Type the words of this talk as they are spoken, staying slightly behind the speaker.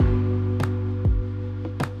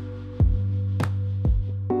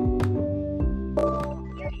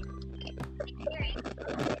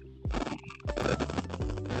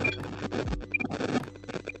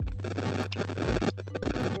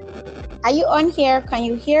Are you on here? Can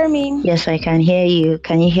you hear me? Yes, I can hear you.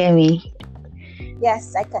 Can you hear me?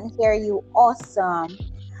 Yes, I can hear you. Awesome.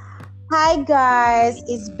 Hi guys,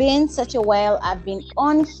 it's been such a while I've been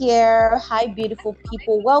on here. Hi beautiful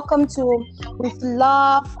people. Welcome to With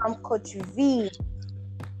Love from Coach V.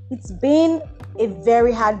 It's been a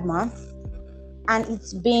very hard month and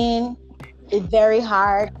it's been a very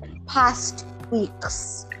hard past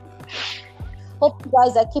weeks. Hope you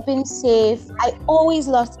guys are keeping safe. I always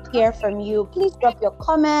love to hear from you. Please drop your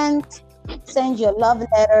comment, send your love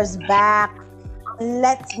letters back.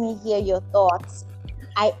 Let me hear your thoughts.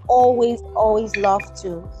 I always love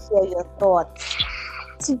to hear your thoughts.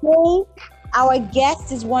 Today, our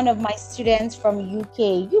guest is one of my students from UK.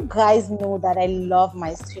 You guys know that I love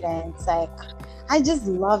my students. I just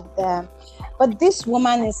love them. But this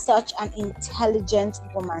woman is such an intelligent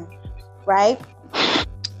woman, right?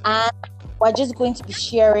 And we're just going to be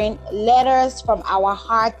sharing letters from our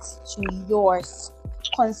hearts to yours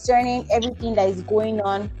concerning everything that is going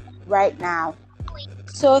on right now.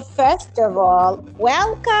 So first of all,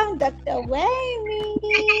 welcome, Dr. Wayme.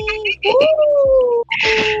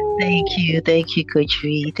 Thank you, Coach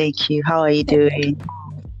V. Thank you. How are you doing?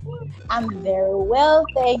 I'm very well,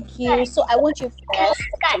 thank you. So I want you first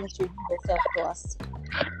to introduce yourself to us.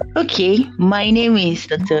 Okay, my name is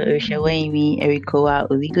Dr. Wayme Erikowa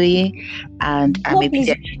Oligoye, and I'm a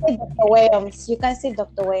pediatrician. Say Dr. Williams. You can say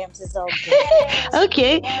Dr. Williams is all good.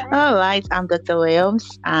 Okay, all right. I'm Dr.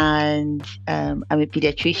 Williams, and I'm a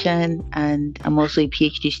pediatrician, and I'm also a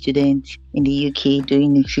PhD student in the UK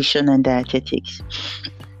doing nutrition and dietetics.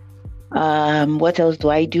 What else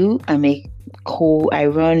do? I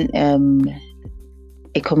run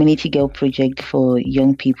a community girl project for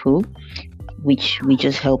young people, which we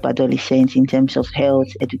just help adolescents in terms of health,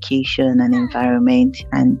 education, and environment,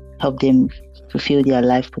 and help them fulfill their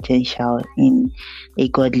life potential in a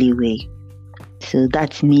godly way. So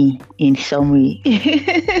that's me in summary.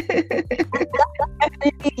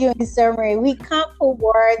 You in summary. We can't put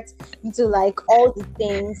words into all the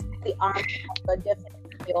things the arm but definitely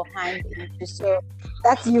your hand into. So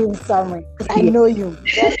that's you in summary. Because I know you.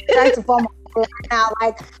 Just trying to form a now.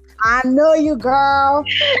 I know you, girl.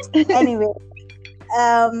 Anyway.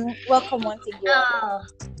 Welcome once again.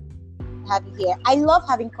 Have you here. I love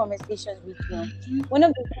having conversations with you. One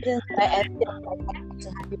of the reasons why I felt like I wanted to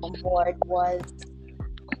have you on board was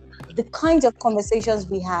the kinds of conversations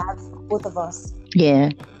we have, both of us.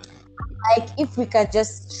 Yeah. If we can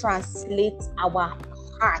just translate our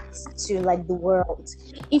hearts to the world.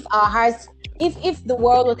 If our hearts, if the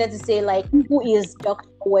world wanted to say who is Dr.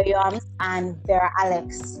 Williams and Vera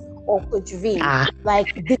Alex or Coach V,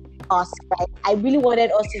 this us, right? I really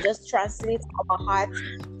wanted us to just translate our hearts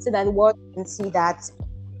so that the world can see that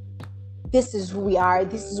this is who we are,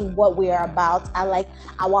 this is what we are about, and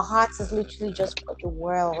our hearts is literally just for the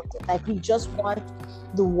world. We just want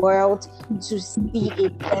the world to see a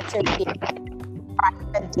better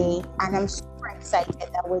day, and I'm super excited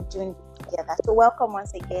that we're doing this together. So welcome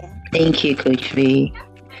once again. Thank you, Coach V.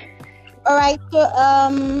 All right, so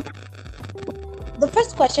the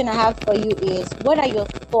first question I have for you is, what are your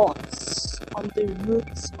thoughts on the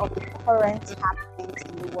roots of the current happenings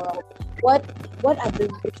in the world? What are the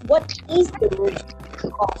roots? What is the root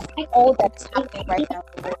of all that's happening right now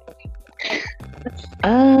in the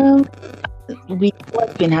world? With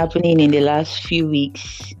what's been happening in the last few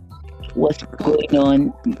weeks, what's going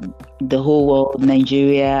on, the whole world,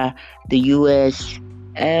 Nigeria, the US,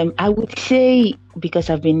 I would say, because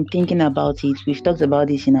I've been thinking about it, we've talked about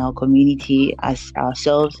this in our community as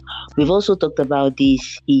ourselves. We've also talked about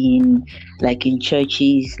this in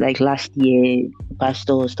churches. Last year, the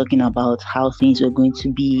pastor was talking about how things were going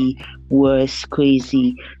to be worse,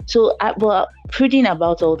 crazy. So, reading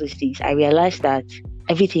about all these things, I realized that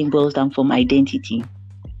everything boils down from identity.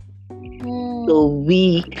 So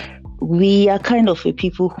we are kind of a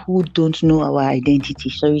people who don't know our identity,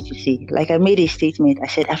 sorry to say. I made a statement, I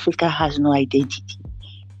said Africa has no identity.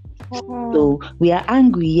 So we are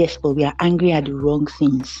angry, yes, but we are angry at the wrong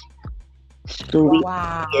things. So we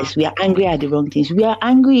are angry at the wrong things. We are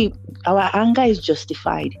angry, our anger is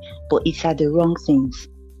justified, but it's at the wrong things.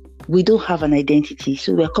 We don't have an identity.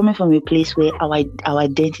 So we are coming from a place where our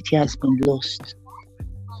identity has been lost.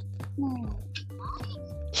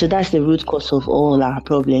 So that's the root cause of all our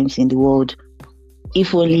problems in the world.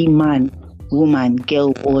 If only man, woman,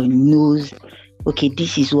 girl, boy knows, okay,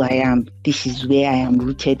 this is who I am, this is where I am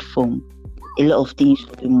rooted from, a lot of things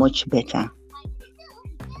will be much better.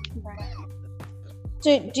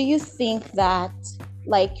 So do you think that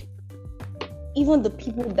even the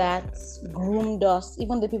people that groomed us,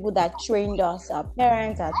 even the people that trained us, our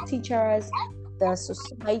parents, our teachers, the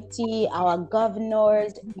society, our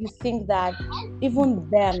governors, you think that even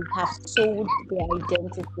them have sold their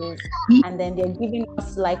identities and then they're giving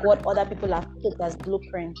us like what other people have put as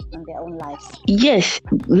blueprint on their own lives? Yes,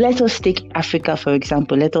 let us take Africa, for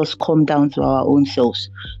example. Let us come down to our own selves.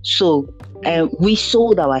 So, we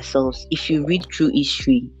sold ourselves. If you read through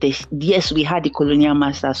history, yes, we had the colonial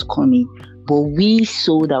masters coming, but we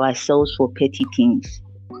sold ourselves for petty things.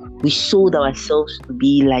 We sold ourselves to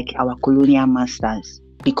be like our colonial masters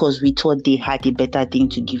because we thought they had a better thing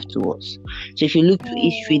to give to us. So if you look to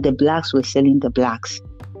history, the blacks were selling the blacks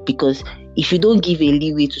because if you don't give a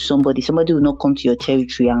leeway to somebody will not come to your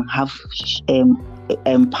territory and have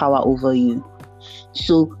power over you.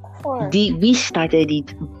 So we started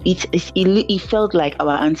it. It felt like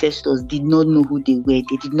our ancestors did not know who they were.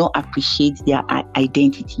 They did not appreciate their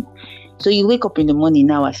identity. So you wake up in the morning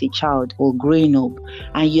now as a child or growing up,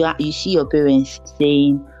 and you see your parents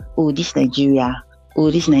saying, "Oh, this Nigeria.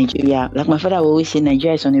 Oh, this Nigeria." Like my father will always say,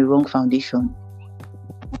 Nigeria is on a wrong foundation.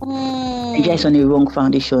 Nigeria is on a wrong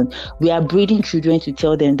foundation. We are breeding children to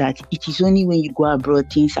tell them that it is only when you go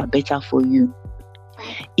abroad things are better for you.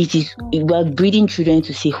 We are breeding children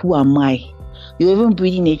to say, "Who am I?" You're even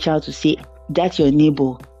breeding a child to say that your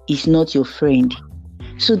neighbor is not your friend.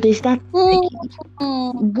 So there's that,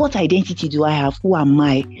 what identity do I have? Who am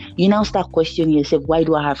I? You now start questioning yourself, why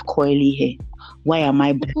do I have curly hair? Why am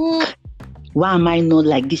I black? Why am I not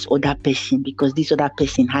like this other person? Because this other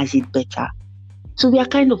person has it better. So we are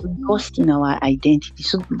kind of lost in our identity.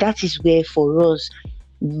 So that is where for us,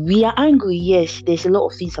 we are angry. Yes, there's a lot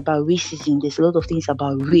of things about racism. There's a lot of things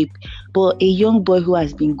about rape. But a young boy who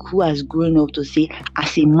has grown up to say,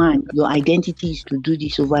 as a man, your identity is to do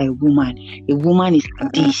this over a woman. A woman is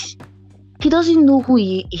like this. He doesn't know who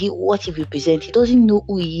what he represents. He doesn't know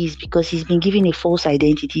who he is because he's been given a false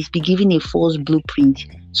identity. He's been given a false blueprint.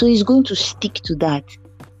 So he's going to stick to that.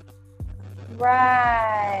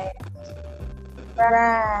 Right.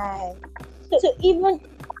 So even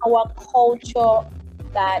our culture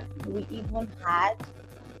that we even had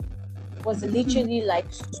was literally like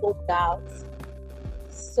sold out.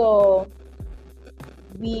 So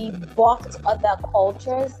we bought other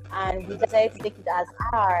cultures and we decided to take it as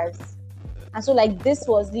ours. And so like this is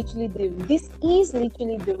literally the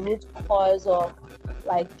root cause of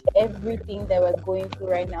like everything that we're going through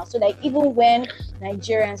right now. So like even when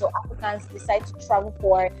Nigerians or Africans decide to travel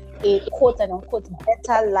for a quote and unquote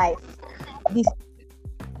better life, we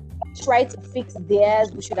try to fix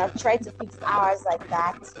theirs. We should have tried to fix ours like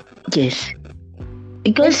that. Yes.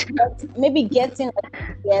 Because maybe getting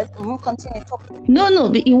continue talking. No,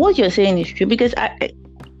 but what you're saying is true because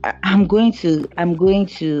I'm going to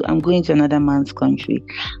another man's country.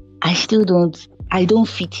 I don't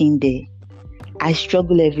fit in there. I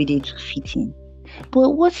struggle every day to fit in.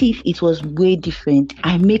 But what if it was way different?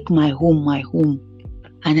 I make my home,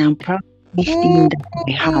 and I'm proud of this thing that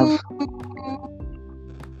I have.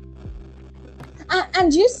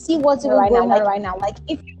 And you see what's going on right now? Like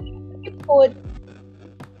if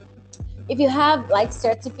you have like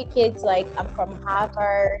certificates, like I'm from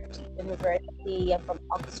Harvard University, I'm from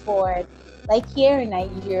Oxford, like here in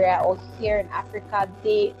Nigeria or here in Africa,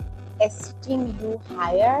 they esteem you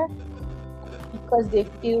higher because they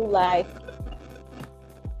feel like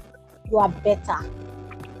you are better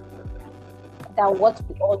than what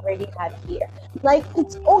we already have here. Like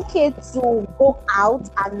it's okay to go out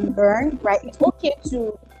and learn, right? It's okay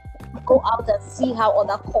to go out and see how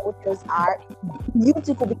other cultures are.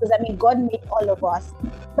 Beautiful, because God made all of us.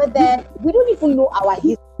 But then we don't even know our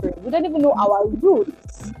history. We don't even know our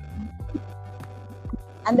roots.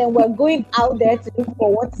 And then we're going out there to look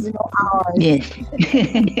for what is ours. Yes.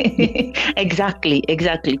 Exactly,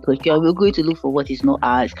 Coach. We're going to look for what is not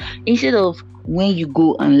ours. Instead of when you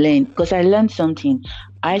go and learn, because I learned something.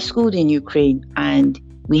 I schooled in Ukraine and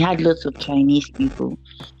we had lots of Chinese people.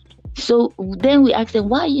 So then we asked them,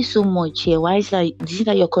 why are you so much here? Why is that? This is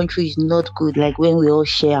that your country is not good? Like when we all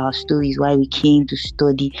share our stories, why we came to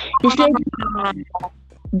study.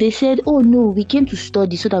 They said, oh no, we came to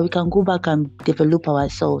study so that we can go back and develop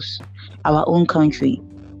ourselves, our own country.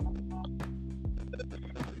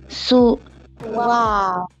 So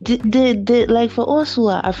wow. The like for us who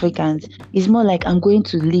are Africans, it's more like I'm going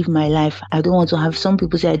to live my life. I don't want to have, some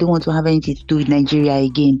people say I don't want to have anything to do with Nigeria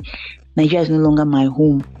again. Nigeria is no longer my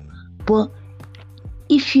home. But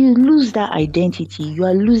if you lose that identity, you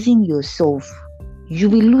are losing yourself. You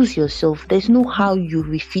will lose yourself. There's no how you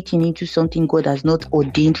will fit into something God has not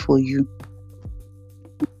ordained for you.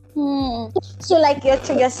 So, like you're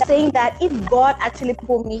saying that if God actually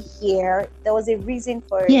put me here, there was a reason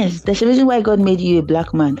for it. Yes, there's a reason why God made you a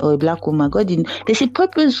black man or a black woman. God didn't. There's a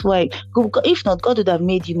purpose why. If not, God would have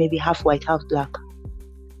made you maybe half white, half black.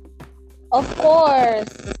 Of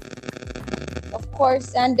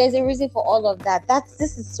course, and there's a reason for all of that.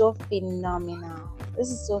 This is so phenomenal.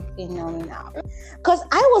 Because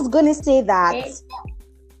I was gonna say that,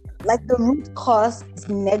 like, the root cause is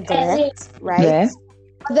neglect, right? Yeah.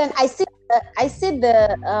 But then I said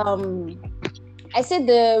the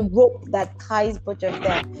rope that ties both of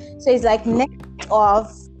them. So it's like neglect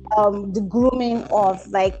of the grooming of,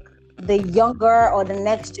 like, the younger or the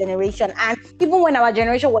next generation. And even when our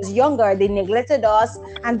generation was younger, they neglected us,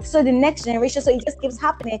 and so the next generation, so it just keeps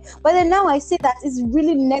happening. But then now I say that it's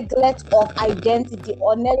really neglect of identity,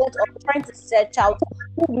 or neglect of trying to search out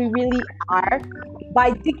who we really are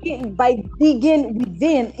by digging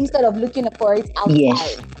within instead of looking for it outside.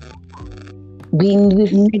 Yes.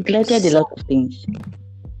 We've neglected a lot of things.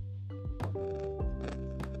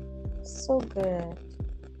 So good.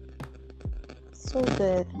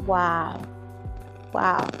 Wow.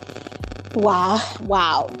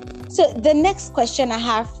 So the next question I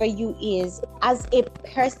have for you is, as a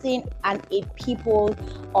person and a people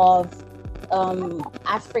of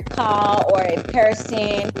Africa, or a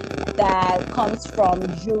person that comes from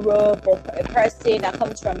Europe, or a person that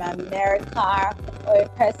comes from America, or a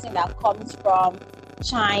person that comes from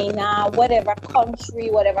China, whatever country,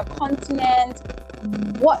 whatever continent,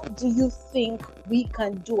 what do you think we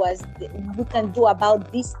can do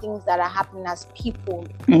about these things that are happening as people?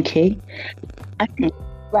 Okay.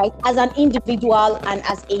 Right, as an individual and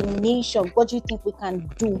as a nation, what do you think we can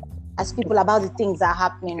do as people about the things that are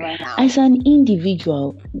happening right now? As an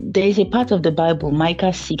individual, there is a part of the Bible,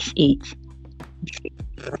 Micah 6:8.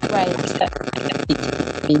 Right.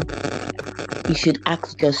 You should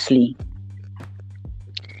act justly.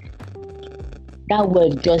 That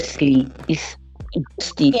word justly is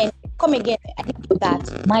justice. Come again. I didn't do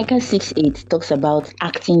that. Micah 6:8 talks about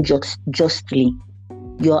acting justly.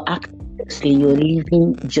 You're acting justly, you're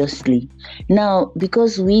living justly. Now,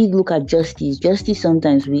 because we look at justice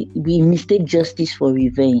sometimes we mistake justice for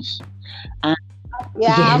revenge. And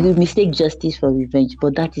we mistake justice for revenge,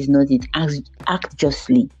 but that is not it. Act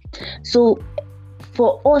justly. So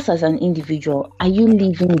for us as an individual, are you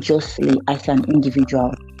living justly as an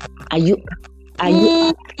individual? Are you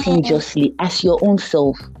acting justly as your own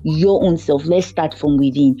self? Let's start from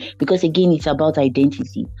within, because again, it's about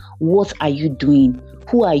identity. What are you doing?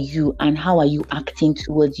 Who are you, and how are you acting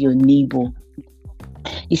towards your neighbor?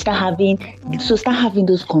 You start having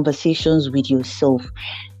those conversations with yourself.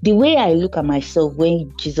 The way I look at myself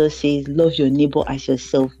when Jesus says love your neighbor as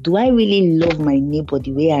yourself, do I really love my neighbor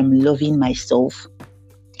the way I'm loving myself?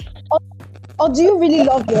 Or do you really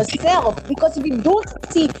love yourself? Because if you don't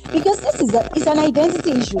see, because it's an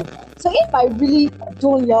identity issue. So if I really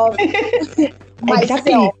don't love myself,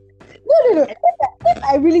 exactly. No. If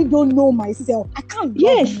I really don't know myself, I can't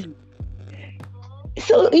love you.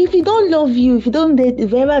 So if you don't love you, if you don't date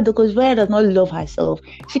Vera, because Vera does not love herself,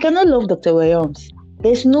 she cannot love Dr. Williams.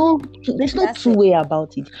 There's no two way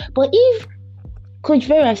about it. But if Coach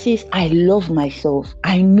Vera says, I love myself,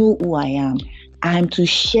 I know who I am to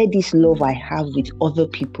share this love I have with other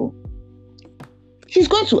people, she's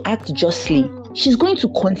going to act justly. She's going to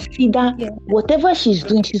consider whatever she's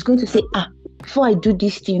doing. She's going to say, before I do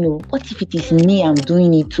this thing, what if it is me I'm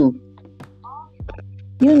doing it too?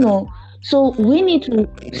 So we need to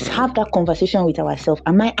have that conversation with ourselves.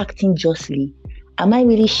 Am I acting justly? Am I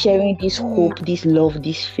really sharing this hope, this love,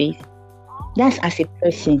 this faith? That's as a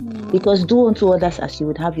person. Because do unto others as you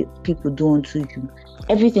would have people do unto you.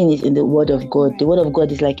 Everything is in the Word of God. The Word of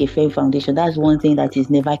God is like a firm foundation. That's one thing that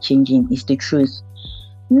is never changing. It's the truth.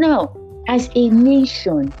 Now, as a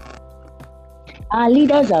nation, our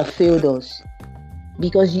leaders have failed us.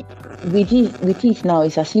 Because with it now,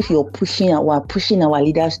 it's as if we're pushing our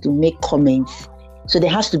leaders to make comments. So there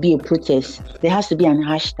has to be a protest. There has to be an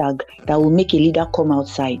hashtag that will make a leader come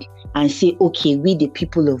outside and say, okay, we the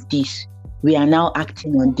people of this, we are now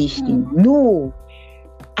acting on this thing. No.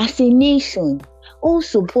 As a nation,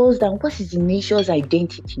 also boils down, what is the nation's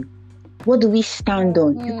identity? What do we stand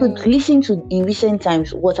on? You could listen to, in recent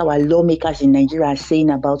times, what our lawmakers in Nigeria are saying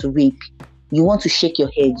about rape. You want to shake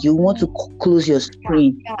your head. You want to close your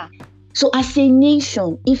screen. So as a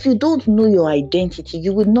nation, if you don't know your identity,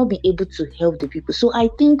 you will not be able to help the people. So I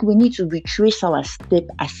think we need to retrace our step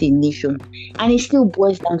as a nation. And it still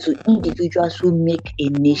boils down to individuals who make a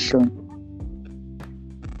nation.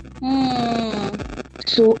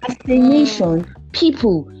 So as a nation,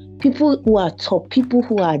 people, People who are top, people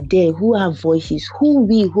who are there, who have voices,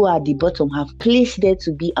 who are the bottom have placed there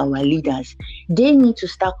to be our leaders. They need to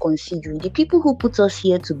start considering the people who put us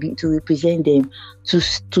here to represent them,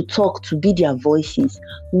 to talk, to be their voices.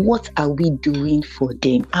 What are we doing for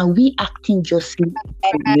them? Are we acting justly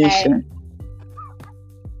in the nation?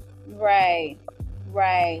 Right.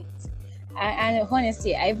 And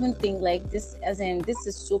honestly, I even think like this, as in this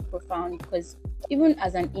is so profound, because even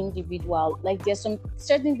as an individual, like there's some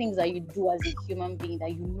certain things that you do as a human being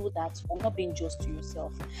that you know that you're not being just to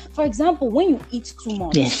yourself. For example, when you eat too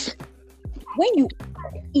much, Yes. when you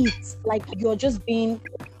eat, like you're just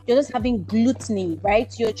having gluttony,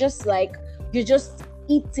 right? You're just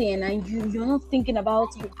eating, and you're not thinking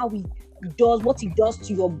about what it does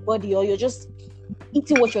to your body, or you're just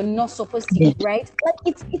eating what you're not supposed to eat, right? Like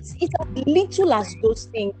it's as little as those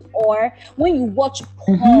things. Or when you watch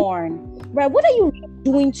porn, right? What are you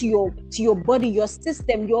doing to your body, your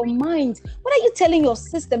system, your mind? What are you telling your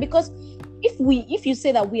system? Because if you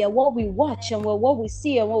say that we are what we watch, and we're what we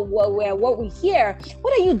see, and we're what we hear,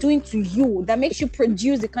 what are you doing to you that makes you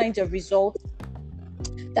produce the kind of result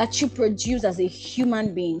that you produce as a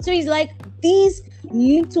human being? So it's like these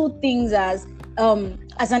little things as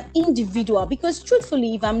an individual, because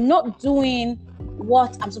truthfully, if I'm not doing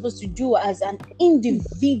what I'm supposed to do as an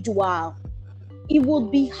individual, it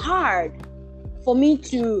would be hard for me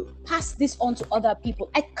to pass this on to other people.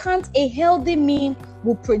 A healthy me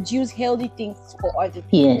will produce healthy things for other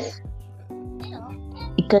people. Yes.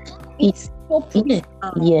 Because it's so profound.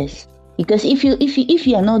 Yes. Because if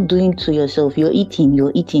you are not doing to yourself, you're eating,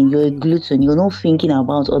 you're a glutton, you're not thinking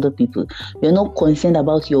about other people, you're not concerned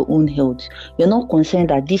about your own health, you're not concerned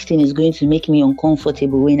that this thing is going to make me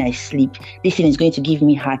uncomfortable when I sleep, this thing is going to give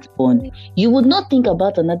me heartburn. You would not think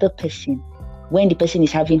about another person when the person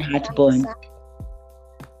is having heartburn.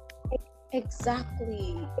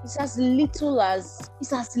 Exactly. It's as little as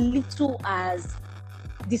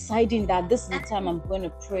deciding that this is the time I'm going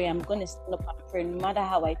to pray, I'm going to stand up and pray no matter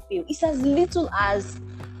how I feel. It's as little as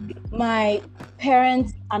my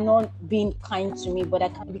parents are not being kind to me, but I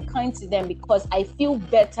can be kind to them because I feel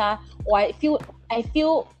better, or I feel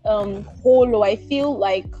whole, or I feel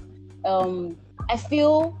like I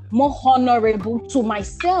feel more honorable to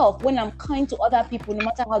myself when I'm kind to other people, no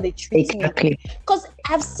matter how they treat me. Because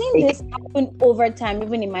I've seen this happen over time,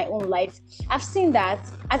 even in my own life. I've seen that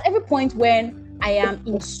at every point when I am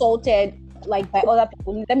insulted, like by other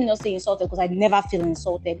people. Let me not say insulted, because I never feel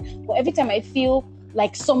insulted. But every time I feel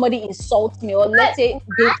like somebody insults me, or let's say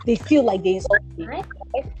they feel like they insult me. Right?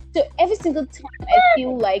 So every single time I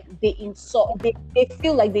feel like they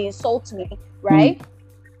feel like they insult me, right?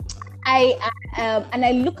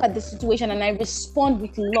 I look at the situation and I respond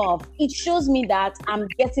with love. It shows me that I'm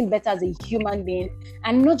getting better as a human being,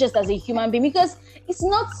 and not just as a human being, because it's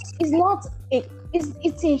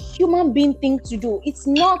a human being thing to do. It's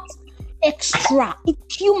not extra.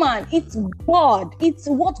 It's human. It's God. It's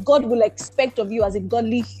what God will expect of you as a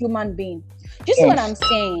godly human being. Do you see what I'm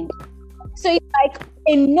saying? So it's like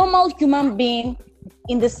a normal human being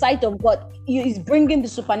in the sight of God is bringing the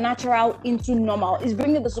supernatural into normal. Is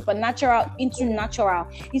bringing the supernatural into natural.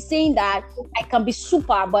 He's saying that I can be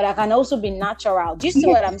super, but I can also be natural. Do you see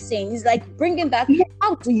what I'm saying? It's like bringing that.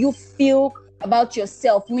 How do you feel about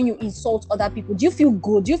yourself when you insult other people? Do you feel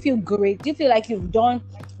good? Do you feel great? Do you feel like you've done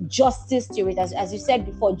justice to it? As you said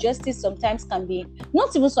before, justice sometimes can be,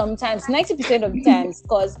 not even sometimes, 90% of the times,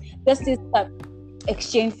 because justice can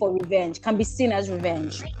exchange for revenge, can be seen as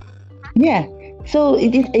revenge. Yeah. So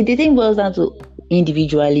the thing boils down to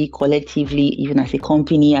individually, collectively, even as a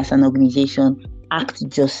company, as an organization, act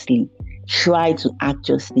justly. Try to act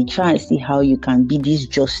justly. Try and see how you can be this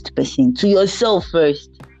just person to yourself first,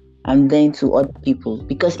 and then to other people,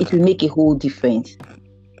 because it will make a whole difference.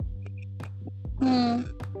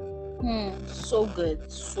 So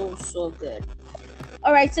good. So good.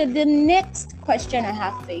 All right. So the next question I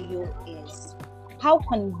have for you is, how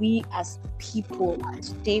can we as people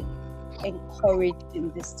stay encouraged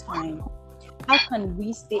in this time? How can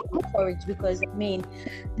we stay encouraged? Because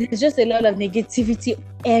there's just a lot of negativity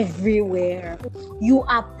everywhere. You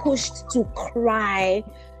are pushed to cry.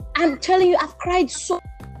 I'm telling you, I've cried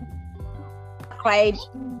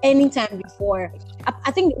anytime before.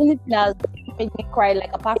 I think the only thing that made me cry,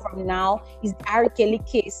 like apart from now, is the R. Kelly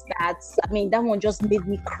case. That one just made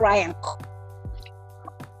me cry and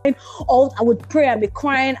I would pray and be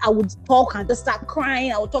crying. I would talk and just start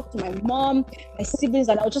crying. I would talk to my mom, my siblings,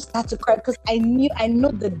 and I would just start to cry because I know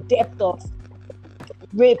the depth of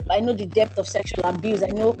rape. I know the depth of sexual abuse. I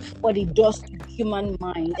know what it does to the human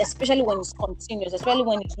mind, especially when it's continuous, especially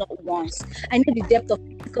when it's not once. I know the depth of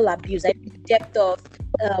physical abuse. I know the depth of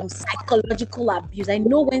psychological abuse. I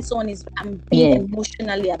know when someone is being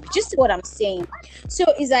emotionally abused. Just what I'm saying. So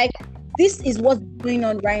it's like, this is what's going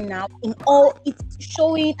on right now. It's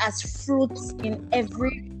showing as fruits in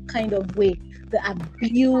every kind of way. The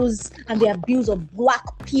abuse and the abuse of Black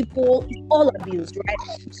people, it's all abused,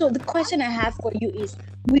 right? So the question I have for you is,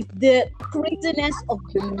 with the craziness of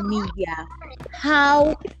the media,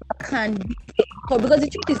 how can we, because the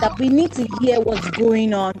truth is that we need to hear what's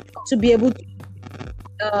going on to be able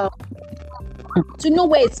to know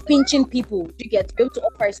where it's pinching people, to be able to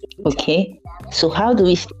offer a solution. Okay, so how do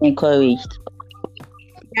we stay encouraged?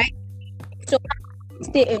 Right? So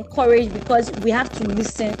stay encouraged, because we have to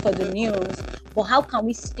listen for the news, but how can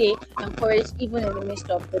we stay encouraged even in the midst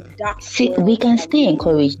of the dark? See, we can stay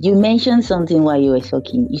encouraged. You mentioned something while you were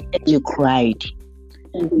talking. You said you cried.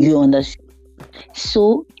 You understand?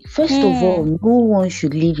 So first of all, no one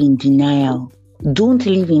should live in denial. Don't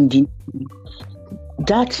live in denial.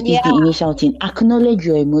 That is the initial thing. Acknowledge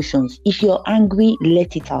your emotions. If you're angry,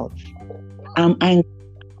 let it out. I'm angry.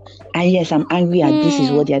 And yes, I'm angry at this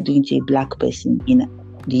is what they are doing to a Black person in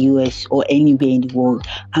the US or anywhere in the world.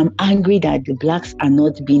 I'm angry that the Blacks are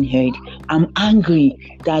not being heard. I'm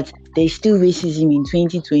angry that there's still racism in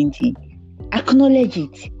 2020. Acknowledge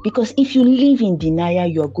it, because if you live in denial,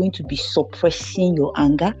 you're going to be suppressing your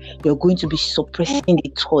anger, you're going to be suppressing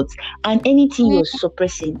the thoughts, and anything you're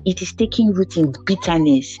suppressing, it is taking root in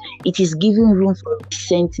bitterness, it is giving room for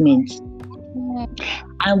resentment.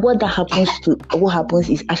 And what happens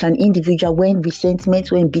is, as an individual, when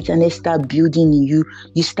resentment, when bitterness start building in you,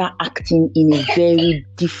 you start acting in a very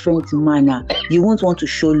different manner. You won't want to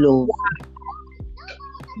show love.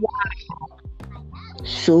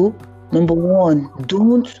 So number one,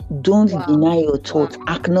 don't deny your thoughts.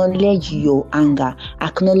 Acknowledge your anger.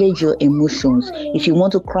 Acknowledge your emotions. If you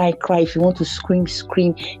want to cry, cry. If you want to scream,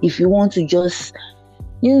 scream. If you want to just,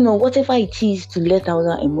 whatever it is, to let out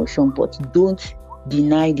that emotion, but don't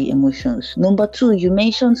deny the emotions. Number two, you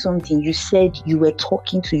mentioned something. You said you were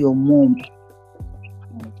talking to your mom.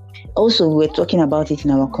 Also, we were talking about it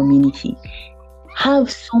in our community.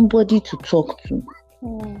 Have somebody to talk to.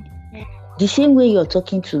 The same way you're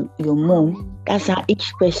talking to your mom, that's how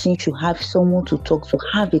each person should have someone to talk to,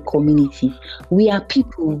 have a community. We are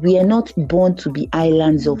people. We are not born to be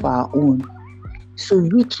islands of our own. So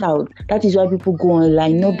reach out. That is why people go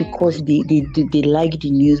online, not because they like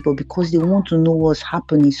the news, but because they want to know what's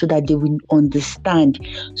happening, so that they will understand,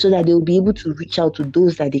 so that they will be able to reach out to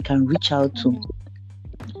those that they can reach out to.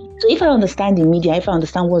 So if I understand the media, if I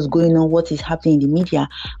understand what's going on, what is happening in the media,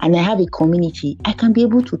 and I have a community, I can be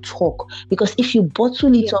able to talk. Because if you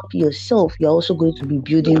bottle it up yourself, you're also going to be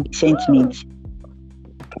building resentment.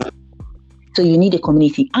 So you need a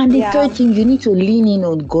community. And the third thing, you need to lean in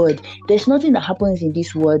on God. There's nothing that happens in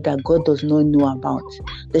this world that God does not know about.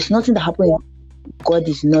 There's nothing that happens God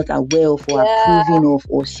is not aware of, or approving of,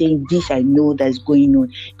 or saying, this I know that's going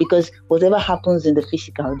on. Because whatever happens in the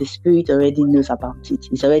physical, the spirit already knows about it.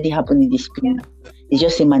 It's already happening in the spirit. It's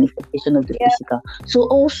just a manifestation of the physical. So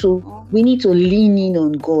also, we need to lean in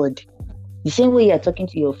on God. The same way you're talking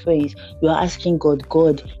to your friends, you're asking God,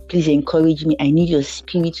 please encourage me. I need your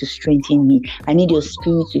spirit to strengthen me. I need your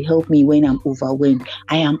spirit to help me when I'm overwhelmed.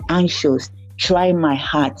 I am anxious. Try my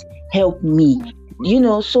heart. Help me.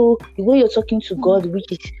 So the way you're talking to God, which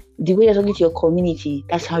is the way you're talking to your community,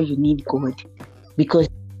 that's how you need God. Because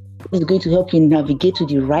it's going to help you navigate to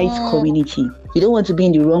the right community. You don't want to be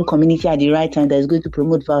in the wrong community at the right time that is going to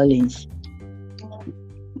promote violence.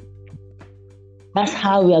 That's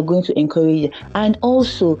how we are going to encourage you. And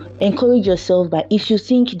also encourage yourself by, if you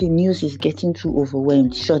think the news is getting too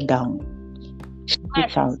overwhelmed, shut down. Shut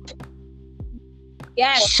it out.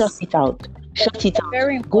 Yes. Shut it out. Shut it out.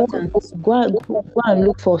 Very important. Go and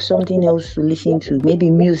look for something else to listen to.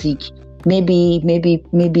 Maybe music. Maybe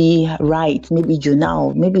write. Maybe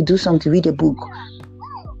journal. Maybe do something. Read a book.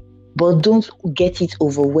 But don't get it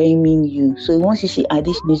overwhelming you. So once you see,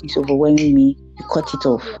 this news is overwhelming me, you cut it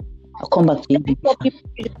off. I'll come back to you.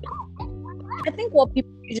 I think what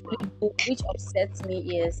people usually do, which upsets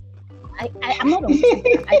me, is I'm not on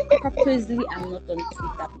Twitter. I purposely am not on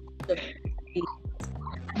Twitter.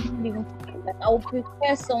 I don't even feel like I would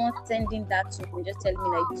prefer someone sending that to me, just telling me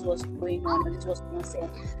like this was going on and this was nonsense,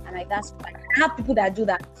 and like that's fine. I have people that do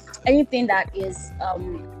that. Anything that is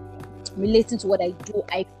relating to what I do,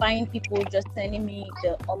 I find people just sending me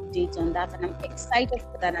the updates on that, and I'm excited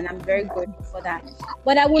for that, and I'm very grateful for that.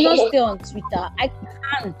 But I will not stay on Twitter. I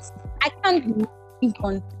can't live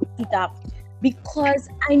on Twitter. because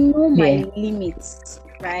I know Yeah. my limits,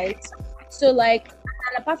 right? So like,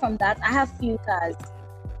 and apart from that, I have filters.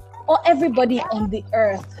 Or everybody on the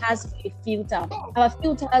earth has a filter. Our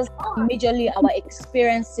filters are majorly our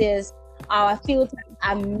experiences. Our filters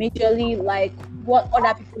are majorly like what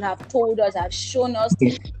other people have told us, have shown us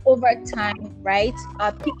Yes. over time, right?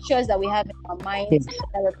 Our pictures that we have in our minds Yes.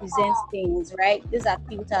 that represents things, right? These are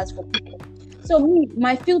filters for people. So me,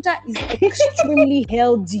 my filter is extremely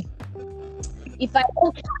healthy. If I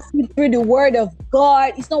don't pass it through the word of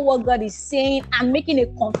God, it's not what God is saying. I'm making a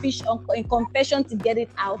confession to get it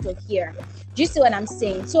out of here. Do you see what I'm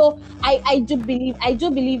saying? So I do believe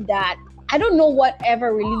that I don't know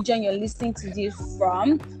whatever religion you're listening to this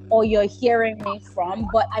from or you're hearing me from,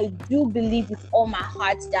 but I do believe with all my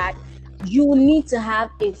heart that you need to have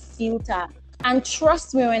a filter. And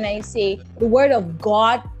trust me when I say the word of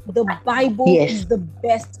God, the Bible Yes. is the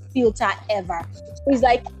best filter ever. It's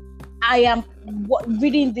like I am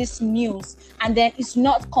reading this news and then it's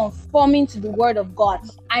not conforming to the word of God.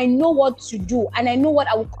 I know what to do and I know what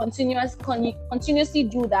I will continuously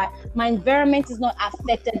do, that my environment is not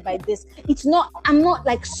affected by this. I'm not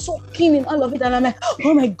like soaking in all of it and I'm like,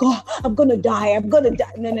 oh my God, I'm gonna die.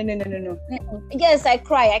 No. Yes, I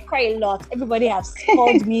cry a lot. Everybody has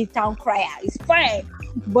called me town crier. It's fine.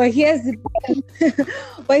 But here's the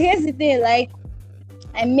thing, like,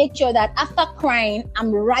 I make sure that after crying,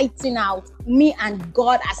 I'm writing out. Me and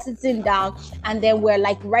God are sitting down and then we're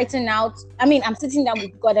like writing out. I'm sitting down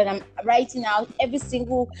with God and I'm writing out every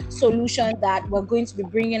single solution that we're going to be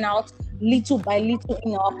bringing out little by little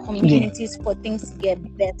in our communities for things to get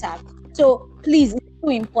better. So please, it's so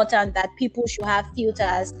important that people should have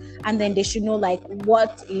filters and then they should know like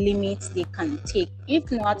what limits they can take.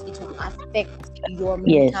 If not, it will affect your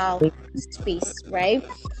mental space, right?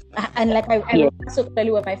 And like I remember so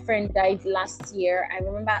clearly when my friend died last year, I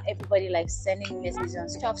remember everybody like sending messages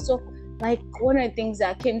and stuff. So like one of the things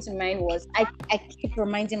that came to mind was I keep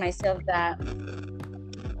reminding myself that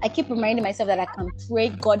I can pray.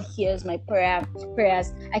 God hears my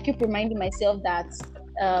prayers. I keep reminding myself that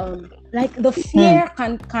like the fear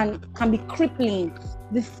can be crippling.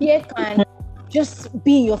 The fear can just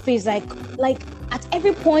be in your face, like at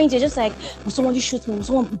every point you're just like, will someone shoot me? Will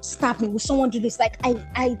someone stab me? Will someone do this? Like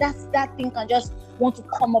that thing can just want to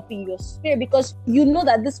come up in your spirit because you know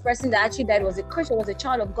that this person that actually died was a Christian, was a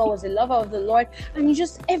child of God, was a lover of the Lord, and you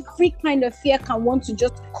just every kind of fear can want to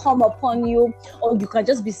just come upon you, or you can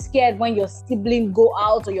just be scared when your sibling go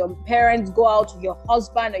out or your parents go out or your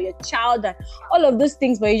husband or your child and all of those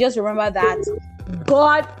things. But you just remember that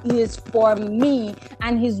God is for me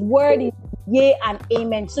and his word is yea and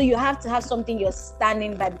amen. So you have to have something you're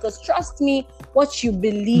standing by, because trust me, what you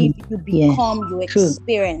believe, you become, you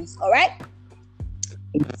experience. All right.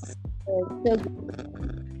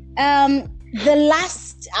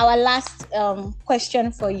 Our last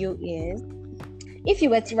question for you is, if you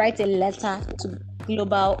were to write a letter to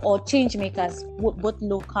global or change makers, both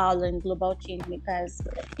local and global change makers,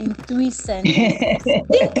 in 3 sentences,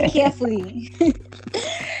 think carefully.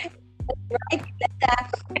 Write a letter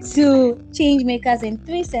to change makers in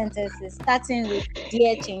 3 sentences, starting with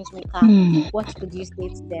dear change maker. What could you say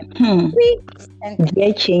to them? 3 sentences.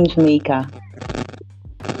 Dear change maker,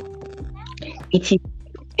 it is.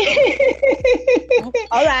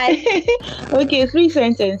 All right. Okay, 3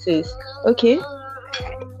 sentences. Okay.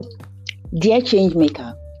 Dear change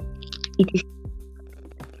maker, it is.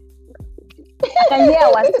 I can hear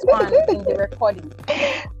our swan in the recording.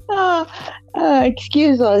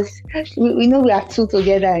 Excuse us. We know we are 2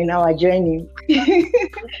 together in our journey.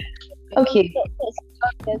 Okay.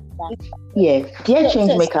 Yes, dear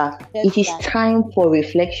change maker, it is time for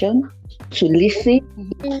reflection, to listen,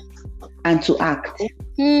 and to act.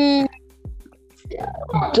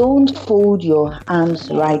 Don't fold your arms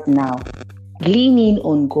right now. Lean in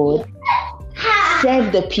on God.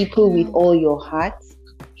 Serve the people with all your heart.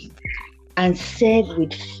 And serve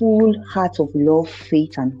with full heart of love,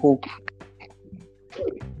 faith, and hope.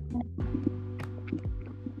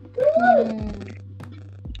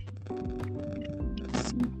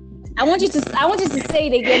 I want you to say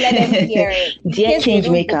it again. Let them hear it. Dear change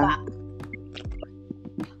maker,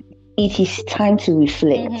 it is time to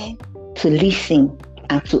reflect, to listen,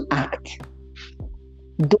 and to act.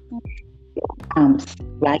 Don't fold your arms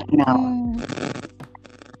right now.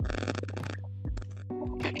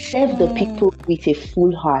 Serve the people with a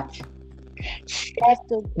full heart. Serve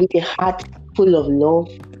with a heart full of love,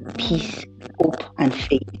 peace, hope, and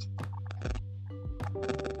faith.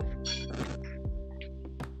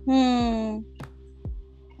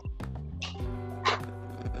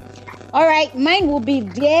 All right, mine will be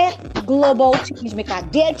dear global change maker.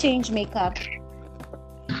 Dear change maker,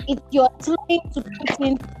 it's your time to put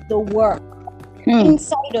in the work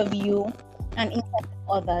inside of you and inside of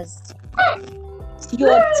others. It's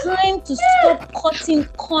your time to stop cutting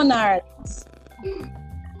corners.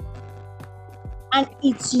 And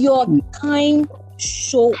it's your time to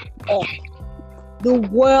show up. The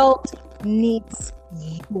world needs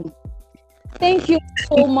you. Thank you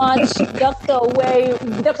so much, Dr.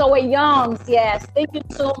 Wei Youngs. Yes, thank you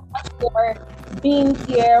so much for being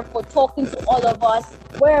here, for talking to all of us,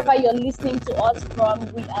 wherever you're listening to us from.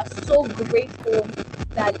 We are so grateful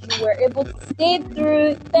that you were able to stay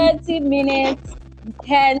through 30 minutes,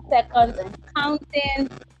 10 seconds, and counting.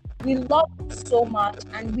 We love you so much,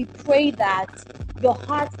 and we pray that your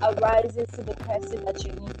heart arises to the person that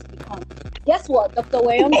you need to become. Guess what? Dr.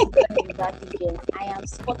 Williams is going to be back again. I am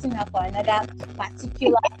spotting her for another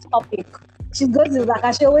particular topic. She's going to be back,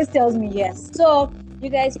 and she always tells me yes. So you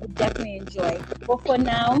guys will definitely enjoy. But for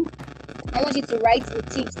now, I want you to write the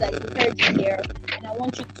tips that you heard here, and I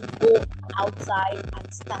want you to go outside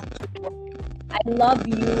and start to work. I love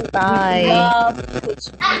you. Bye. We love Coach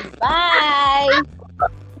V. Bye.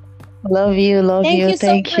 Love you. Thank you so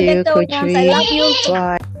Thank much, you, Dr. Coach Williams. V. I love you.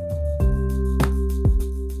 Bye.